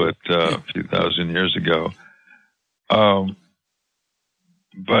 To it a few thousand years ago.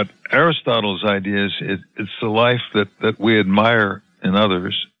 But Aristotle's idea is it's the life that we admire in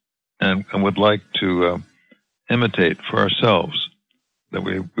others and would like to imitate for ourselves, that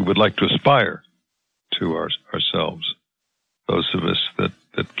we would like to aspire to ourselves, those of us that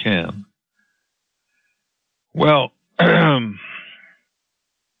can. Well,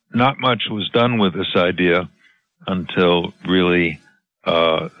 not much was done with this idea until really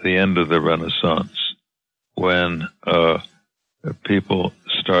the end of the Renaissance, when people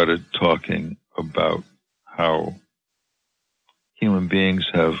started talking about how human beings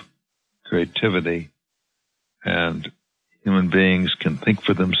have creativity and human beings can think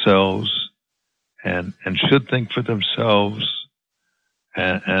for themselves and should think for themselves,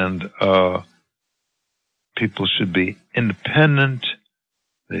 and people should be independent.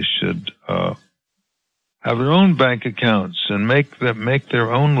 They should have their own bank accounts and make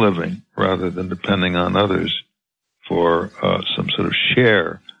their own living rather than depending on others for some sort of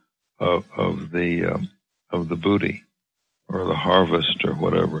share of the booty or the harvest or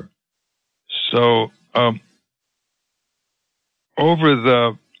whatever. So over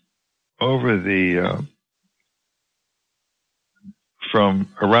the from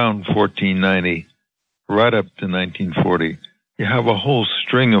around 1490 right up to 1940, you have a whole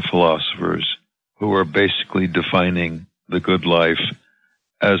string of philosophers who are basically defining the good life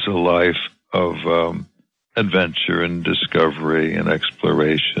as a life of adventure and discovery and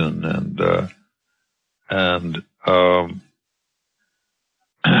exploration and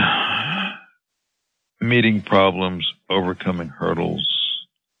meeting problems, overcoming hurdles,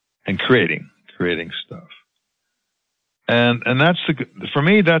 and creating stuff. And that's for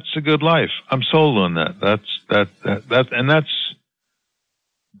me, that's a good life. I'm sold on that.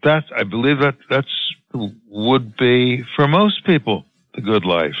 I believe that's would be for most people the good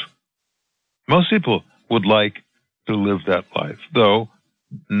life. Most people would like to live that life, though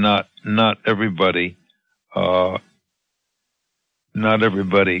not everybody can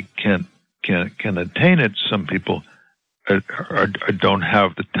attain it. Some people don't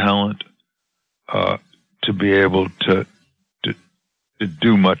have the talent to be able to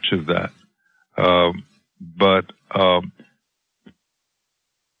do much of that. but I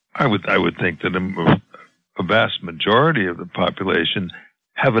would think that a vast majority of the population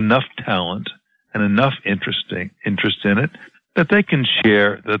have enough talent and enough interest in it that they can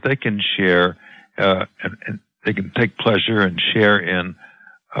share, and they can take pleasure and share in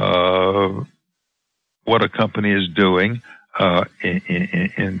what a company is doing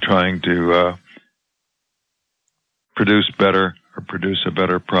in trying to produce better, or produce a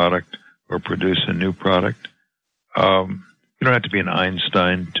better product, or produce a new product. You don't have to be an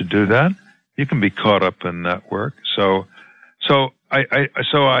Einstein to do that. You can be caught up in that work. So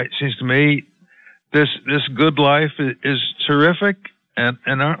it seems to me this good life is terrific, and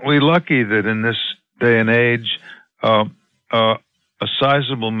aren't we lucky that in this day and age, a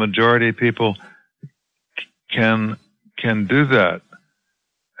sizable majority of people can do that,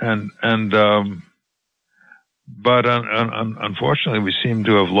 but unfortunately, we seem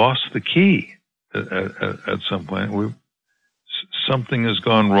to have lost the key at some point. Something has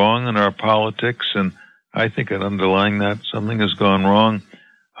gone wrong in our politics, and I think that underlying that, something has gone wrong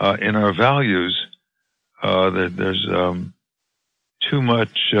in our values. There's too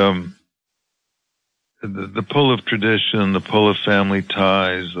much the pull of tradition, the pull of family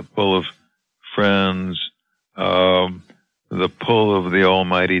ties, the pull of friends, the pull of the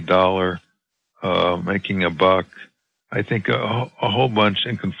almighty dollar, making a buck. I think a whole bunch,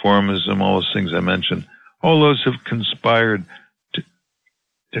 in conformism, all those things I mentioned, all those have conspired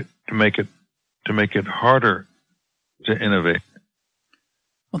to make it harder to innovate.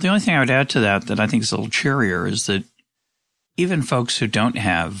 Well, the only thing I would add to that I think is a little cheerier is that even folks who don't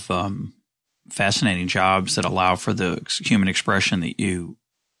have fascinating jobs that allow for the human expression that you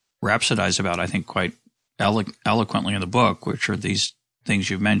rhapsodize about, I think quite eloquently in the book, which are these things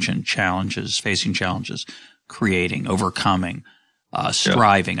you've mentioned: challenges, facing challenges, creating, overcoming,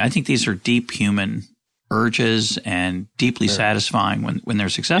 striving. I think these are deep human urges and deeply satisfying when they're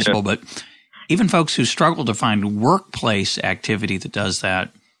successful. Yeah. But even folks who struggle to find workplace activity that does that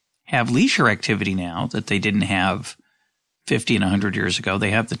have leisure activity now that they didn't have 50 and 100 years ago.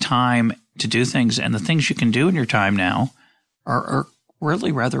 They have the time to do things, and the things you can do in your time now are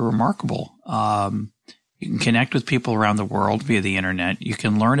really rather remarkable. You can connect with people around the world via the internet. You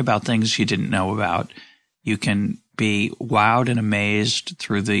can learn about things you didn't know about. You can be wowed and amazed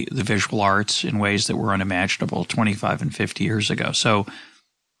through the visual arts in ways that were unimaginable 25 and 50 years ago. So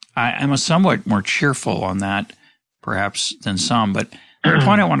I'm a somewhat more cheerful on that, perhaps, than some. But the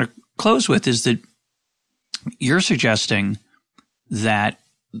point I want to close with is that you're suggesting that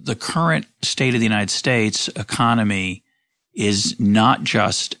the current state of the United States economy is not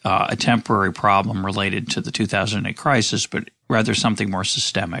just a temporary problem related to the 2008 crisis, but rather something more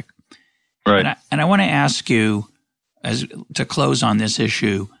systemic. Right. And I want to ask you, to close on this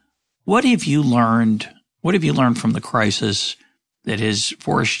issue, what have you learned from the crisis that has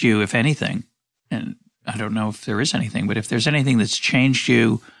forced you, if anything, and I don't know if there is anything, but if there's anything that's changed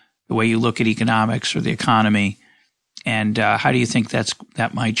you, the way you look at economics or the economy, and how do you think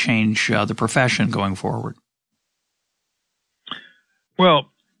that might change the profession going forward? Well,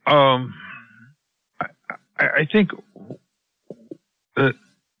 I think that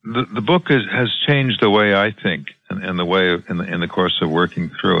the book has changed the way I think, and the way in the course of working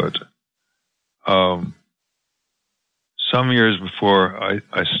through it. Some years before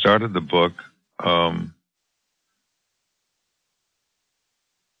I started the book,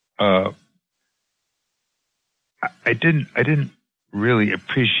 I didn't really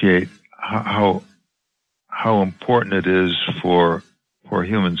appreciate how important it is for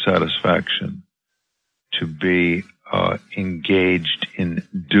human satisfaction to be engaged in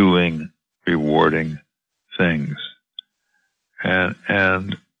doing rewarding things, and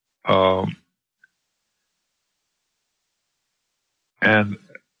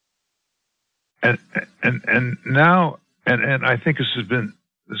now, and I think this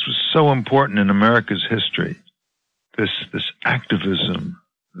was so important in America's history. This activism,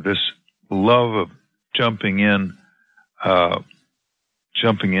 this love of jumping into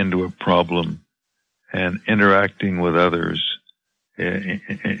a problem and interacting with others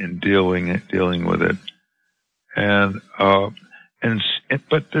and dealing with it,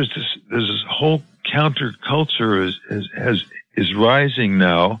 but there's this whole counterculture is rising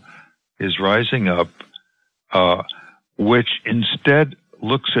up, which instead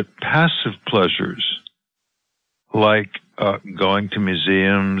looks at passive pleasures like going to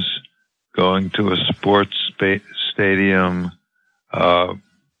museums, going to a sports stadium,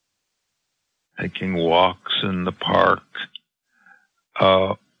 taking walks in the park,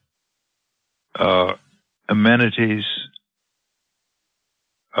 amenities,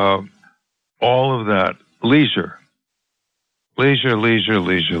 all of that leisure. Leisure.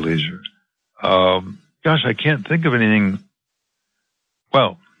 Gosh, I can't think of anything.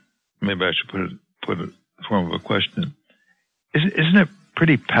 Well, maybe I should put it in the form of a question. Isn't it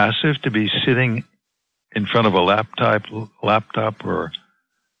pretty passive to be sitting in front of a laptop or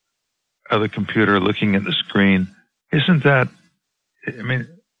other computer looking at the screen? Isn't that, I mean,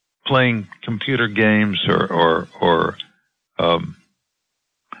 playing computer games or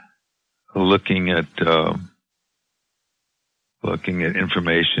looking at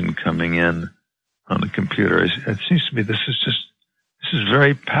information coming in on the computer? It seems to me this is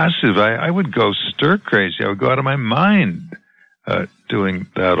very passive. I would go stir crazy. I would go out of my mind doing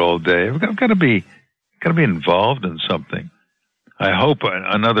that all day. I've got to be involved in something. I hope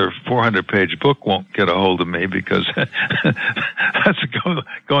another 400-page book won't get a hold of me, because that's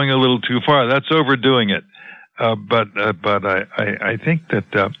going a little too far. That's overdoing it. But I think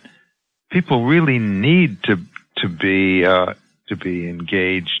that people really need to be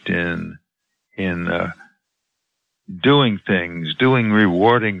engaged in doing things, doing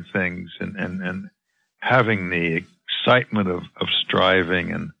rewarding things, and having the excitement of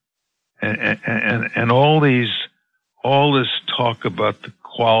striving and all this talk about the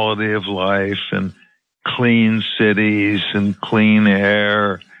quality of life and clean cities and clean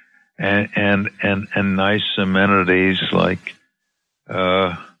air and nice amenities like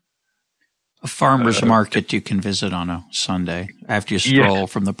a farmer's market you can visit on a Sunday after you stroll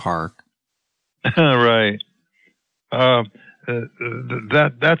from the park. Right. That's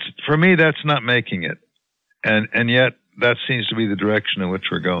for me. That's not making it, and yet that seems to be the direction in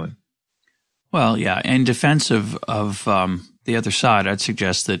which we're going. Well, yeah. In defense of the other side, I'd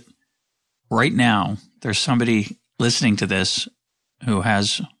suggest that right now there's somebody listening to this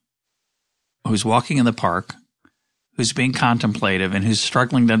who's walking in the park, who's being contemplative, and who's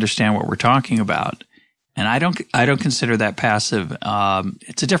struggling to understand what we're talking about. And I don't consider that passive.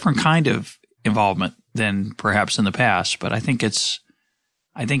 It's a different kind of involvement than perhaps in the past, but I think it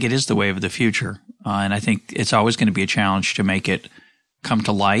is the wave of the future. And I think it's always going to be a challenge to make it come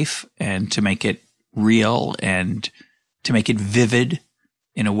to life and to make it real and to make it vivid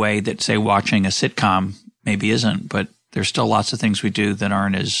in a way that, say, watching a sitcom maybe isn't. But there's still lots of things we do that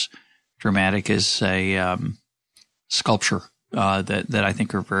aren't as dramatic as a sculpture that I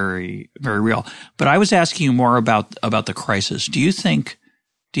think are very, very real. But I was asking you more about the crisis. Do you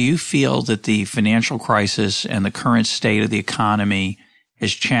feel that the financial crisis and the current state of the economy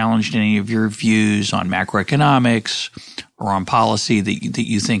has challenged any of your views on macroeconomics or on policy that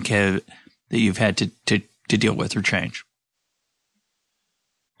you think that you've had to deal with or change?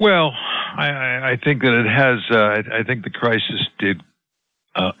 Well, I think that it has. I think the crisis did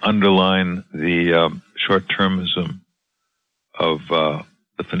underline the short-termism of the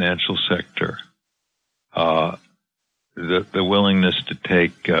financial sector. The willingness to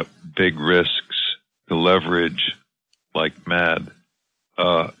take big risks, to leverage like mad,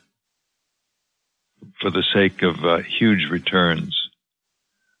 for the sake of huge returns.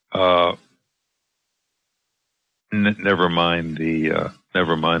 Never mind the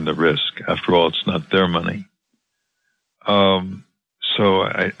risk. After all, it's not their money. So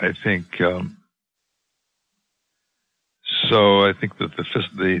I think that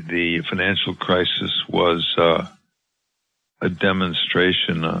the financial crisis was a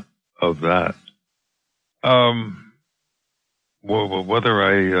demonstration of that. Whether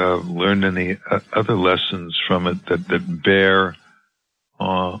I learned any other lessons from it that bear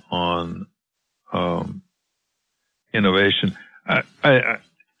on innovation, I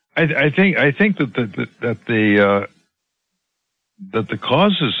think that the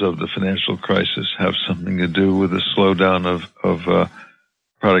causes of the financial crisis have something to do with the slowdown of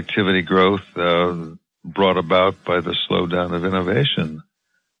productivity growth brought about by the slowdown of innovation.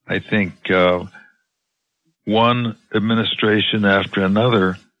 I think one administration after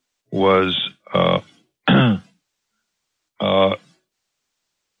another was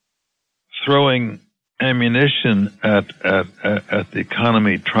throwing ammunition at the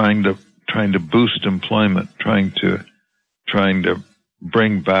economy, trying to boost employment, trying to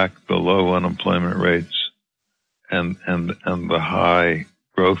bring back the low unemployment rates and the high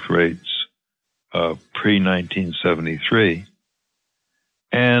growth rates pre-1973,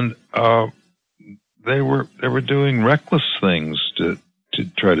 and they were doing reckless things to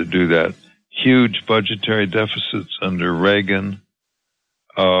try to do that. Huge budgetary deficits under Reagan,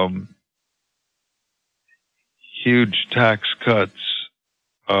 huge tax cuts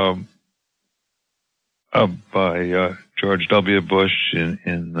by George W. Bush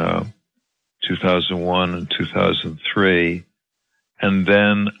in 2001 and 2003, and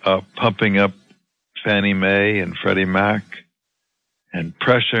then pumping up Fannie Mae and Freddie Mac and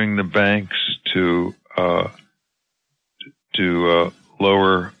pressuring the banks to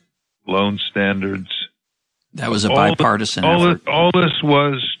lower loan standards. That was a bipartisan effort. All this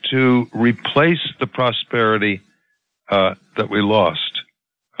was to replace the prosperity that we lost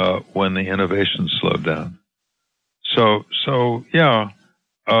when the innovation slowed down. So yeah.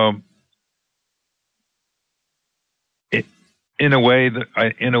 In a way,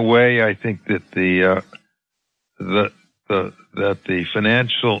 I think that the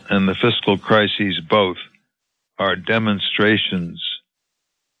financial and the fiscal crises both are demonstrations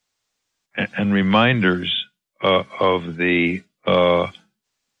and reminders of the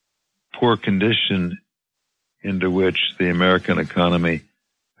poor condition into which the American economy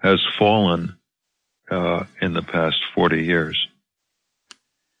has fallen in the past 40 years.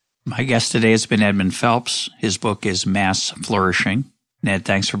 My guest today has been Edmund Phelps. His book is Mass Flourishing. Ned,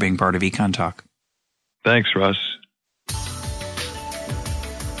 thanks for being part of Econ Talk. Thanks, Russ.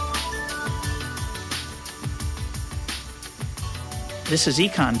 This is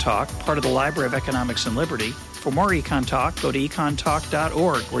Econ Talk, part of the Library of Economics and Liberty. For more Econ Talk, go to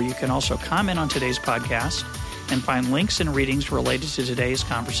econtalk.org, where you can also comment on today's podcast and find links and readings related to today's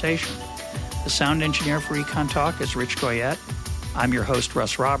conversation. The sound engineer for Econ Talk is Rich Goyette. I'm your host,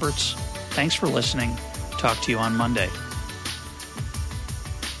 Russ Roberts. Thanks for listening. Talk to you on Monday.